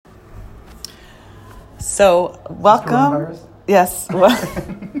So, welcome. Coronavirus? Yes.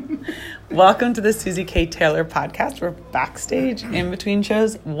 Welcome to the Susie K. Taylor podcast. We're backstage in between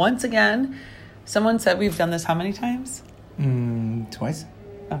shows. Once again, someone said we've done this how many times? Twice.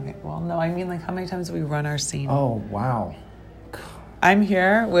 Okay. Well, no, I mean like how many times have we run our scene? Oh, wow. I'm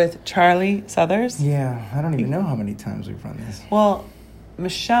here with Charlie Sothers. Yeah, I don't even know how many times we've run this. Well,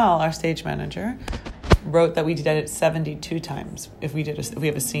 Michelle, our stage manager, wrote that we did it 72 times. If we have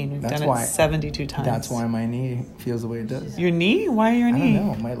a scene, we've done it 72 times. That's why my knee feels the way it does. Your knee? Why your knee? I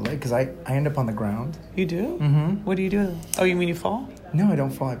don't know, my leg, because I end up on the ground. You do? Mm-hmm. What do you do? Oh, you mean you fall? No, I don't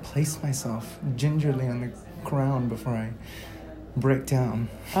fall. I place myself gingerly on the ground before I break down.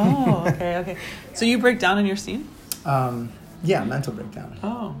 Oh, okay. So you break down in your scene? Yeah, mental breakdown.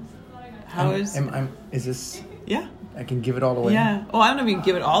 Oh. Is this... Yeah. I can give it all away? Yeah. Well, I don't know if you can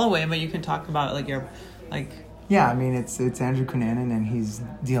give it all away, but you can talk about like your... Yeah, I mean, it's Andrew Cunanan, and he's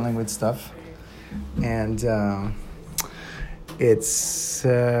dealing with stuff. And it's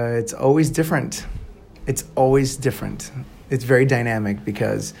always different. It's always different. It's very dynamic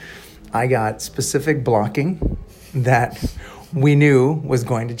because I got specific blocking that we knew was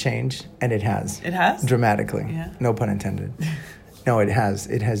going to change, and it has. It has? Dramatically. Yeah. No pun intended. No, it has.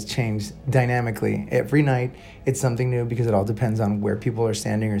 It has changed dynamically. Every night, it's something new because it all depends on where people are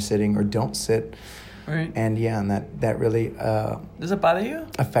standing or sitting or don't sit. Right. And yeah, and that really... Does it bother you?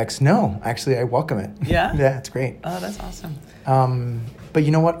 Affects... No, actually, I welcome it. Yeah? Yeah, it's great. Oh, that's awesome. But you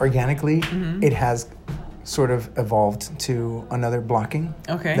know what? Organically, it has sort of evolved to another blocking.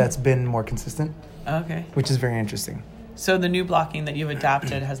 Okay. That's been more consistent. Okay. Which is very interesting. So the new blocking that you've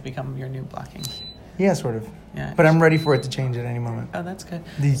adapted has become your new blocking. Yeah, sort of. Yeah. But I'm ready for it to change at any moment. Oh, that's good.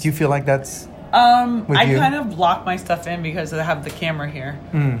 Do you feel like that's... I kind of block my stuff in because I have the camera here.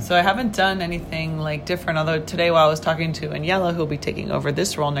 So I haven't done anything like different. Although today while I was talking to Aniela, who'll be taking over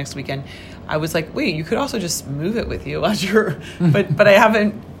this role next weekend, I was like, wait, you could also just move it with you. But I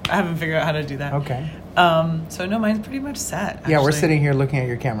haven't figured out how to do that. Okay. So no, mine's pretty much set. Actually. Yeah, we're sitting here looking at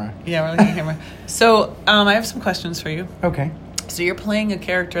your camera. Yeah, we're looking at camera. So I have some questions for you. Okay. So you're playing a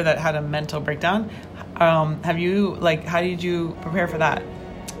character that had a mental breakdown. How did you prepare for that?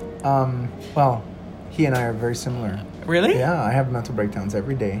 Well, he and I are very similar. Really? Yeah, I have mental breakdowns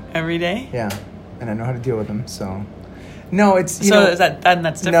every day. Every day? Yeah, and I know how to deal with them. So, no, it's is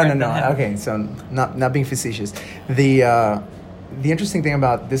that's different? No. Okay, so not being facetious. The interesting thing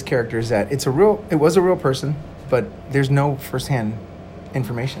about this character is that it was a real person, but there's no firsthand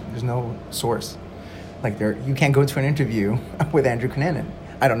information. There's no source. You can't go to an interview with Andrew Cunanan.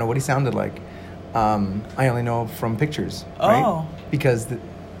 I don't know what he sounded like. I only know from pictures, right? Because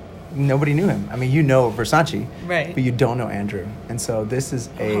nobody knew him. I mean, you know Versace, right? But you don't know Andrew, and so this is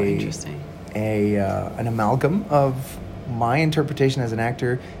interesting. An amalgam of my interpretation as an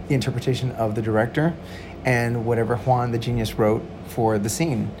actor, the interpretation of the director, and whatever Juan the genius wrote for the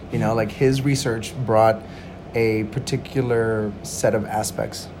scene. Like his research brought a particular set of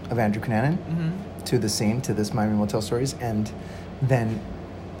aspects of Andrew Cunanan to the scene, to this Miami Motel Stories, and then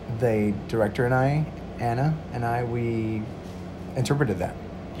the director and I, Anna and I, we interpreted that.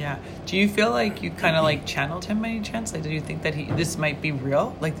 Yeah. Do you feel like you kind of channeled him by any chance? Do you think that this might be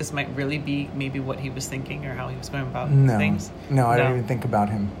real? This might really be maybe what he was thinking or how he was going about things? No, I don't even think about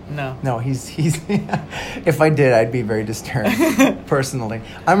him. No, he's if I did, I'd be very disturbed, personally.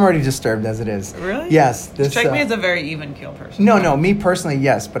 I'm already disturbed as it is. Really? Yes. You strike me as a very even-keeled person. No, me personally,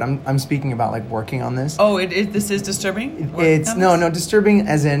 yes, but I'm speaking about working on this. Oh, this is disturbing? It's disturbing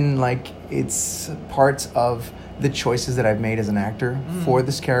as in it's parts of the choices that I've made as an actor for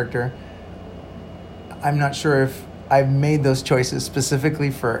this character. I'm not sure if I've made those choices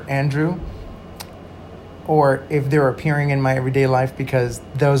specifically for Andrew or if they're appearing in my everyday life because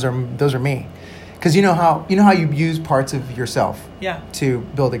those are me. Because you know how you use parts of yourself to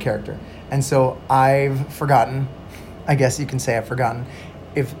build a character. And so I've forgotten, I guess you can say I've forgotten,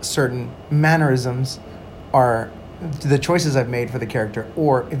 if certain mannerisms are the choices I've made for the character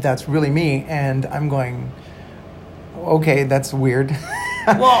or if that's really me and I'm going... Okay, that's weird.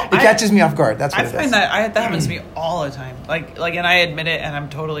 Well, it catches me off guard. That's what it is. I find that happens to me all the time. And I admit it, and I'm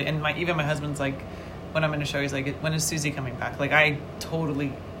totally. And even my husband's like, when I'm in a show, he's like, "When is Susie coming back?" I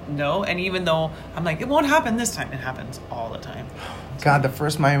totally know. And even though I'm like, it won't happen this time, it happens all the time. God, the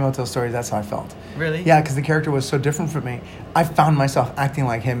first Miami Motel Story, that's how I felt. Really? Yeah, because the character was so different from me. I found myself acting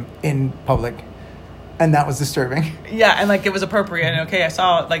like him in public. And that was disturbing. Yeah, and it was appropriate. And okay, I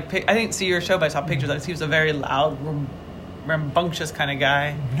saw I didn't see your show, but I saw pictures. He was a very loud, rambunctious kind of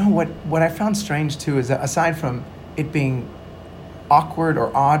guy. What I found strange too is that aside from it being awkward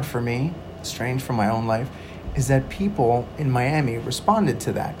or odd for me, strange for my own life, is that people in Miami responded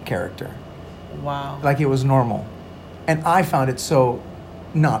to that character. Wow. Like it was normal. And I found it so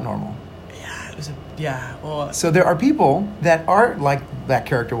not normal. Well, so there are people that are like that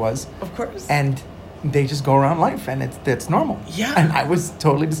character was. Of course. And they just go around life and it's normal. Yeah. And I was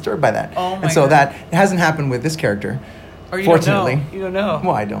totally disturbed by that. Oh my And so God. that hasn't happened with this character. Or you fortunately. don't know. You don't know.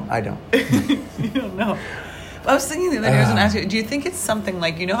 Well, I don't. You don't know. I was thinking the other day, I was going to ask you, do you think it's something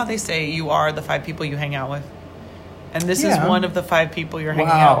like, you know how they say you are the 5 people you hang out with? And this is one of the 5 people you're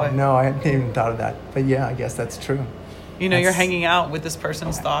hanging out with. No, I hadn't even thought of that. But yeah, I guess that's true. You know, you're hanging out with this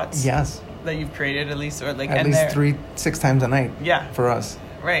person's thoughts. Yes. That you've created at least, or like at least 3-6 times a night. Yeah. For us.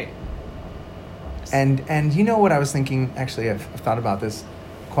 Right. And you know what I was thinking? Actually, I've thought about this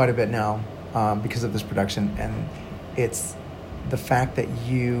quite a bit now because of this production, and it's the fact that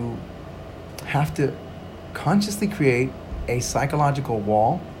you have to consciously create a psychological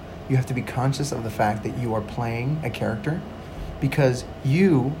wall. You have to be conscious of the fact that you are playing a character, because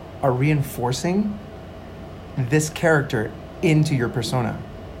you are reinforcing this character into your persona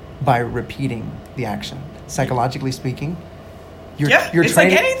by repeating the action. Psychologically speaking, you're it's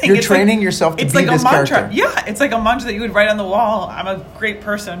training, like anything. You're it's training like, yourself to it's be like this a mantra. character. Yeah, it's like a mantra that you would write on the wall. I'm a great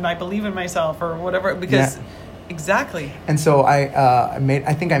person. I believe in myself, or whatever. Because exactly. And so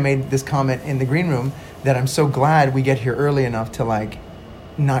I think I made this comment in the green room that I'm so glad we get here early enough to like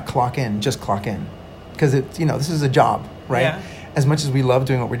not clock in, just clock in, because it's this is a job, right? Yeah. As much as we love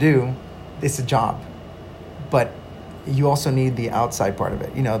doing what we do, it's a job, but you also need the outside part of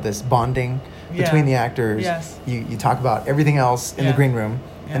it. This bonding between the actors. Yes. You talk about everything else in the green room,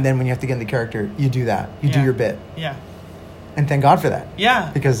 and then when you have to get in the character, you do that. You do your bit. Yeah. And thank God for that. Yeah.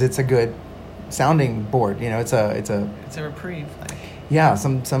 Because it's a good sounding board. It's a reprieve. Yeah,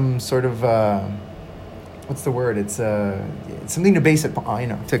 some sort of what's the word? It's something to base it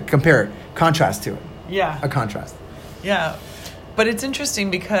on, to compare it, contrast to it. Yeah. A contrast. Yeah. But it's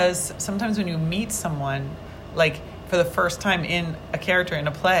interesting because sometimes when you meet someone, like for the first time in a character in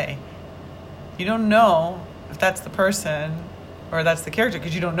a play, you don't know if that's the person or that's the character,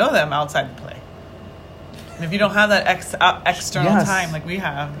 because you don't know them outside the play. And if you don't have that external time like we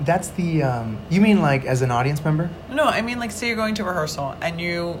have. That's the, you mean like as an audience member? No, I mean like say you're going to rehearsal and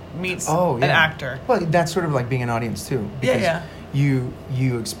you meet an actor. Well, that's sort of like being an audience too. Because you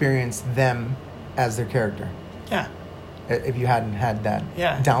experience them as their character. Yeah. If you hadn't had that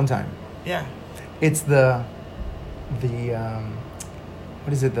downtime. Yeah. It's the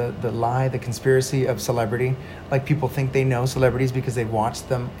what is it? The lie, the conspiracy of celebrity. Like people think they know celebrities because they've watched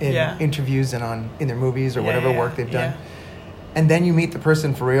them in interviews and in their movies or whatever work they've done. And then you meet the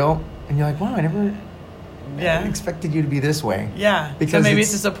person for real, and you're like, wow, I never expected you to be this way. Yeah. Because so maybe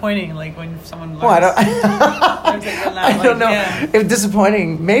it's disappointing, like when someone learns. Well, I don't know. If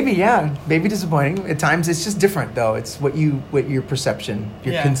disappointing, maybe disappointing. At times, it's just different, though. It's what your perception,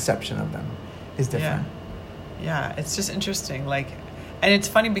 your conception of them is different. Yeah, it's just interesting. And it's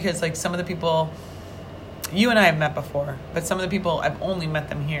funny because some of the people you and I have met before, but some of the people I've only met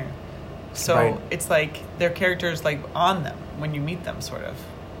them here. So it's like their characters on them when you meet them, sort of.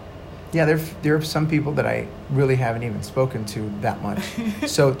 Yeah, there are some people that I really haven't even spoken to that much.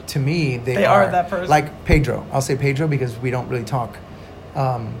 So to me, they are that person. Like Pedro. I'll say Pedro because we don't really talk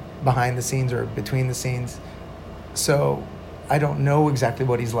behind the scenes or between the scenes. So I don't know exactly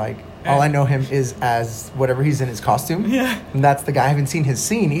what he's like. All I know him is as whatever he's in his costume. Yeah. And that's the guy. I haven't seen his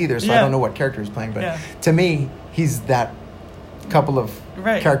scene either, so I don't know what character he's playing. But to me, he's that couple of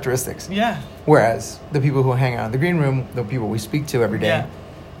characteristics. Yeah. Whereas the people who hang out in the green room, the people we speak to every day,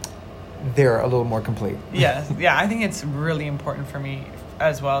 they're a little more complete. Yeah. I think it's really important for me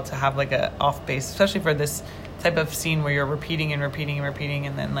as well to have a off base, especially for this type of scene where you're repeating and repeating and repeating,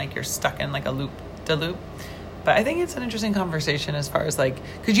 and then you're stuck in a loop. But I think it's an interesting conversation as far as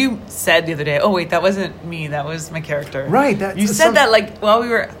because you said the other day, oh wait, that wasn't me, that was my character. Right. You said that while we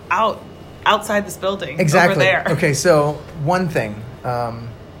were outside this building. Exactly. Over there. Okay, so one thing,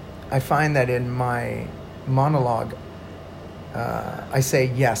 I find that in my monologue, I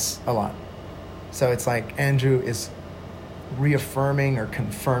say yes a lot. So it's like Andrew is reaffirming or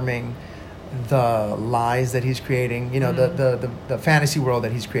confirming the lies that he's creating, the fantasy world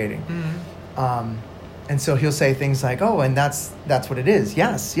that he's creating. Mm-hmm. And so he'll say things like, oh, and that's what it is.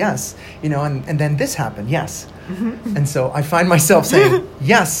 Yes. And then this happened. Yes. Mm-hmm. And so I find myself saying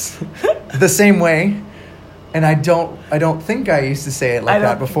yes the same way. And I don't think I used to say it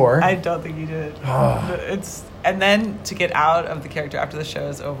that before. I don't think you did. And then to get out of the character after the show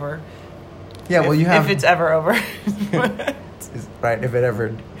is over. Yeah, if it's ever over. Right, if it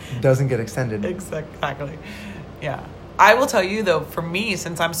ever doesn't get extended. Exactly. Yeah. I will tell you, though, for me,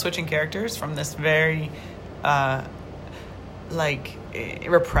 since I'm switching characters from this very like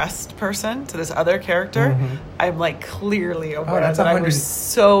repressed person to this other character, I'm like clearly aware that I was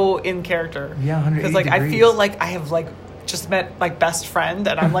so in character. Yeah, 180 because like degrees. I feel like I have like just met my best friend,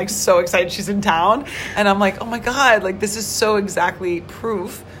 and I'm like so excited she's in town, and I'm like, oh my god, like this is so exactly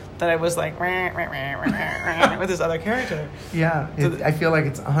proof that I was like with this other character. Yeah, I feel like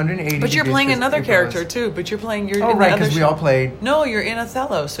it's 180. But you're playing another character too. But you're playing. You're oh, right, because we all played. No, you're in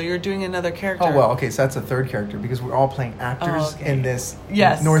Othello, so you're doing another character. Oh well, okay, so that's a third character because we're all playing actors in this.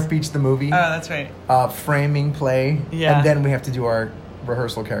 Yes. North Beach the movie. Oh, that's right. Framing play. Yeah. And then we have to do our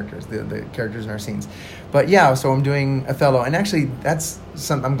rehearsal characters, the characters in our scenes. But yeah, so I'm doing Othello, and actually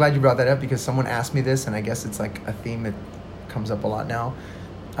I'm glad you brought that up because someone asked me this, and I guess it's like a theme that comes up a lot now.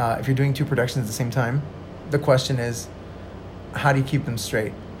 If you're doing two productions at the same time, the question is, how do you keep them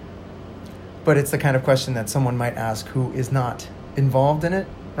straight? But it's the kind of question that someone might ask who is not involved in it,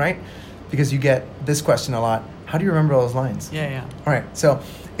 right? Because you get this question a lot. How do you remember all those lines? Yeah. All right, so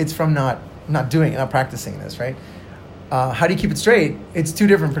it's from not practicing this, right? How do you keep it straight? It's two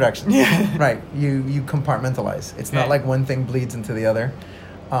different productions, right? You compartmentalize. It's not like one thing bleeds into the other.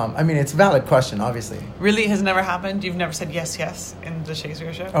 I mean, it's a valid question, obviously. Really, has never happened? You've never said yes in the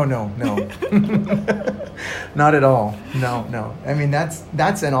Shakespeare show? Oh no, not at all. No. I mean, that's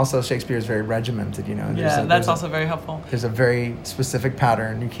and also Shakespeare is very regimented, you know. That's also very helpful. There's a very specific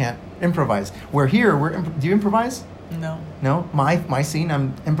pattern. You can't improvise. Where here, do you improvise? No. My scene,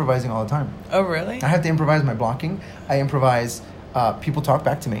 I'm improvising all the time. Oh really? I have to improvise my blocking. I improvise. People talk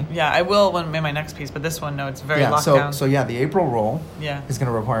back to me. Yeah, I will when in my next piece, but this one, no, it's very locked down. So the April role is going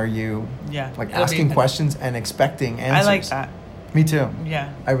to require you like asking questions and expecting answers. I like that. Me too.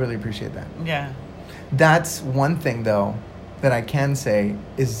 Yeah. I really appreciate that. Yeah. That's one thing, though, that I can say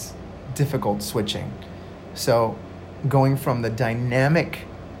is difficult switching. So going from the dynamics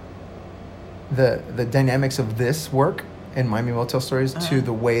of this work in Miami Motel Stories to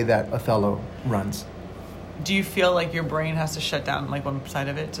the way that Othello runs. Do you feel like your brain has to shut down like one side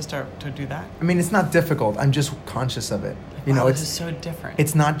of it to start to do that? I mean, it's not difficult. I'm just conscious of it. You know, this is so different.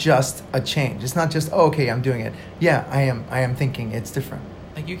 It's not just a change. It's not just, okay, I'm doing it. Yeah, I am thinking it's different.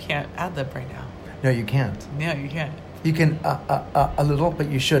 Like you can't ad-lib right now. No, you can't. No, you can't. You can a little, but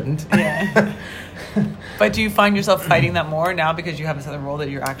you shouldn't. Yeah. But do you find yourself fighting that more now because you have this other role that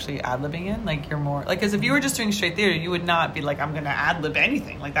you're actually ad-libbing in? Like you're more like, because if you were just doing straight theater, you would not be like, I'm going to ad-lib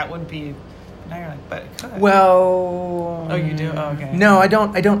anything. Like that wouldn't be. Now you're like, but it could. Well. Oh, you do? Oh, okay. No, I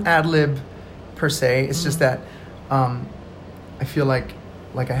don't ad-lib per se. It's just that I feel like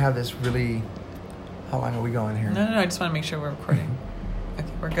I have this really. How long are we going here? No. I just want to make sure we're recording. Okay,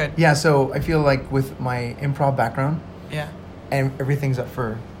 we're good. Yeah, so I feel like with my improv background. Yeah. And everything's up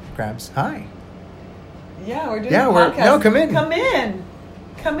for grabs. Hi. Yeah, we're doing a podcast. No, come in.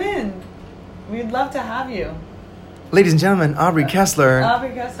 Come in. We'd love to have you. Ladies and gentlemen, Aubrey Kessler.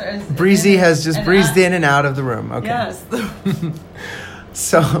 Is Breezy has just breezed in and out of the room. Okay. Yes.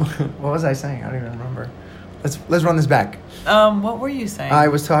 So, what was I saying? I don't even remember. Let's run this back. What were you saying? I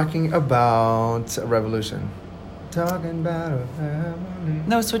was talking about Revolution. Talking about a family.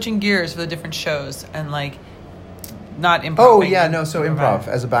 No, switching gears for the different shows and like not improv. Oh yeah, no. So improv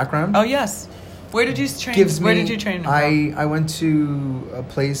as a background. Oh yes. Where did you train? Where did you train? I went to a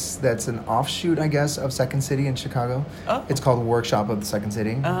place that's an offshoot, I guess, of Second City in Chicago. Oh. It's called Workshop of the Second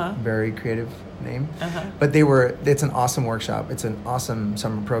City. Uh-huh. Very creative name. Uh-huh. But it's an awesome workshop. It's an awesome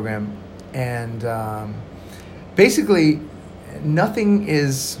summer program. And basically, nothing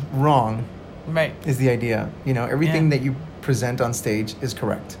is wrong. Right. Is the idea. You know, everything that you present on stage is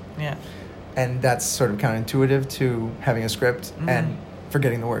correct. Yeah. And that's sort of counterintuitive to having a script and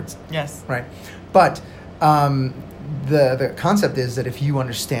forgetting the words. Yes. Right. But the concept is that if you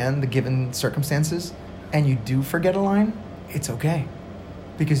understand the given circumstances and you do forget a line, it's okay.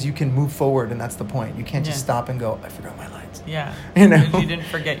 Because you can move forward, and that's the point. You can't just stop and go, I forgot my lines. Yeah. You know? You didn't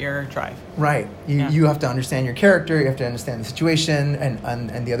forget your drive. Right. You have to understand your character. You have to understand the situation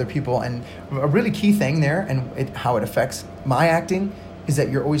and the other people. And a really key thing there and how it affects my acting is that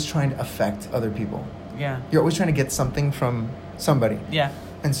you're always trying to affect other people. Yeah. You're always trying to get something from somebody. Yeah.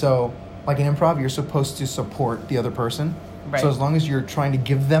 And so, like in improv, you're supposed to support the other person. Right. So as long as you're trying to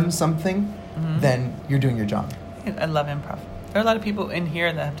give them something, then you're doing your job. I love improv. There are a lot of people in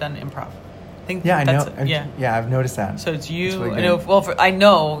here that have done improv. I think I know. Yeah, I've noticed that. So it's you. Really I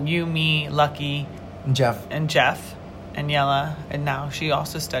know you, me, Lucky, and Jeff, and Yella, and now she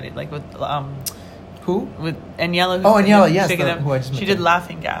also studied like with who? With Aniela. Aniela, yes, who I just met. She did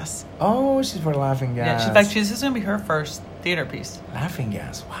Laughing Gas. Oh, she's for Laughing Gas. Yeah, in fact, this is going to be her first theater piece. Laughing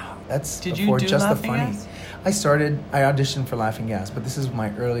Gas, wow. That's did before you do just Laughing the funny. Gas? I auditioned for Laughing Gas, but this is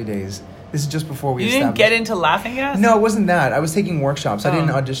my early days This is just before we You established. didn't get into Laughing Gas? No, it wasn't that. I was taking workshops. I didn't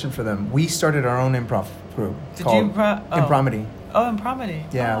audition for them. We started our own improv group called Impromedy. Oh, Impromedy.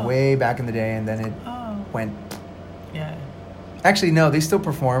 Yeah, way back in the day, and then it went. Yeah. Actually, no, they still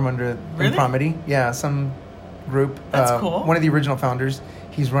perform under Really? Impromedy. Yeah, some group. That's cool. One of the original founders.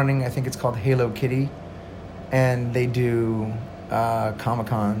 He's running, I think it's called Halo Kitty, and they do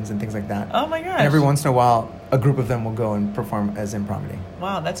Comic-Cons and things like that. Oh my gosh. And every once in a while, a group of them will go and perform as Impromedy.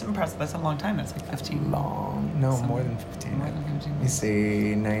 Wow, that's impressive. That's a long time. That's like 15. Long. No, more than 15. More than 15. Let me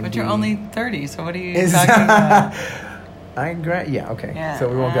see, 90. But you're only 30, so what are you talking about? Yeah, okay. Yeah. So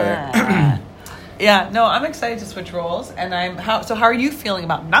we won't go there. Yeah, no, I'm excited to switch roles, and how are you feeling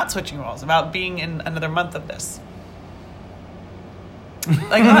about not switching roles, about being in another month of this?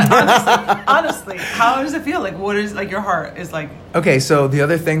 Like, honestly, how does it feel? Like, what is, like, your heart is like... Okay, so the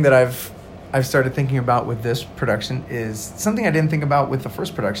other thing that I've started thinking about with this production is something I didn't think about with the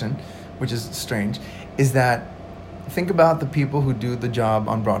first production, which is strange, is that think about the people who do the job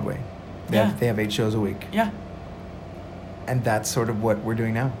on Broadway. They have 8 shows a week. Yeah. And that's sort of what we're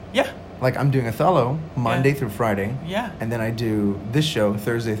doing now. Yeah. Like, I'm doing Othello Monday through Friday. Yeah. And then I do this show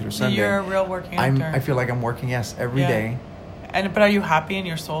Thursday through Sunday. You're a real working actor. I feel like I'm working, every day. But are you happy in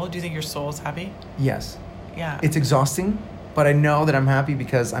your soul? Do you think your soul is happy? Yes. Yeah. It's exhausting, but I know that I'm happy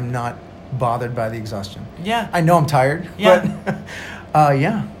because I'm not bothered by the exhaustion. Yeah. I know I'm tired, but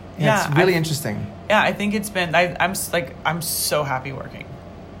it's really interesting. Yeah, I think it's been. I'm so happy working.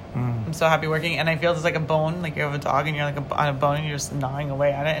 I'm so happy working, and I feel it's like a bone. Like you have a dog, and you're like on a bone, and you're just gnawing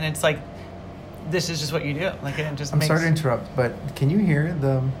away at it, and it's like, this is just what you do. Like it just. I'm sorry to interrupt, but can you hear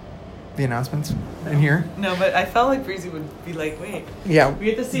the announcements in here? No, but I felt like Breezy would be like, wait. Yeah, we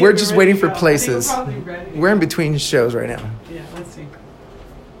have to see we're just waiting for go. places. We're in between shows right now. Yeah, let's see.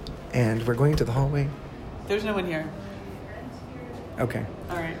 And we're going to the hallway. There's no one here. Okay.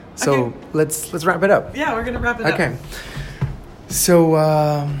 All right. So let's wrap it up. Yeah, we're gonna wrap it up. Okay. So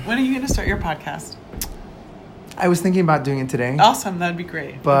when are you gonna start your podcast? I was thinking about doing it today. Awesome, that'd be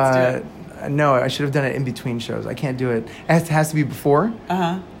great. But no, I should have done it in between shows. I can't do it. It has to be before.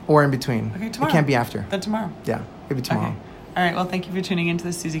 Or in between. Okay, tomorrow. It can't be after. Then tomorrow. Yeah, maybe tomorrow. Okay. All right. Well, thank you for tuning into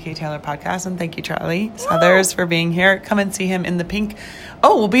the Susie K. Taylor podcast, and thank you, Charlie Sothers, for being here. Come and see him in the Pink.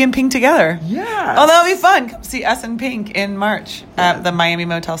 Oh, we'll be in Pink together. Yeah. Oh, that'll be fun. Come see us in Pink in March at the Miami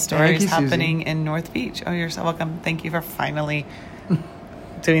Motel Stories happening Susie. in North Beach. Oh, you're so welcome. Thank you for finally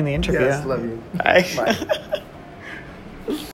doing the interview. Yes, love you. Bye. Bye.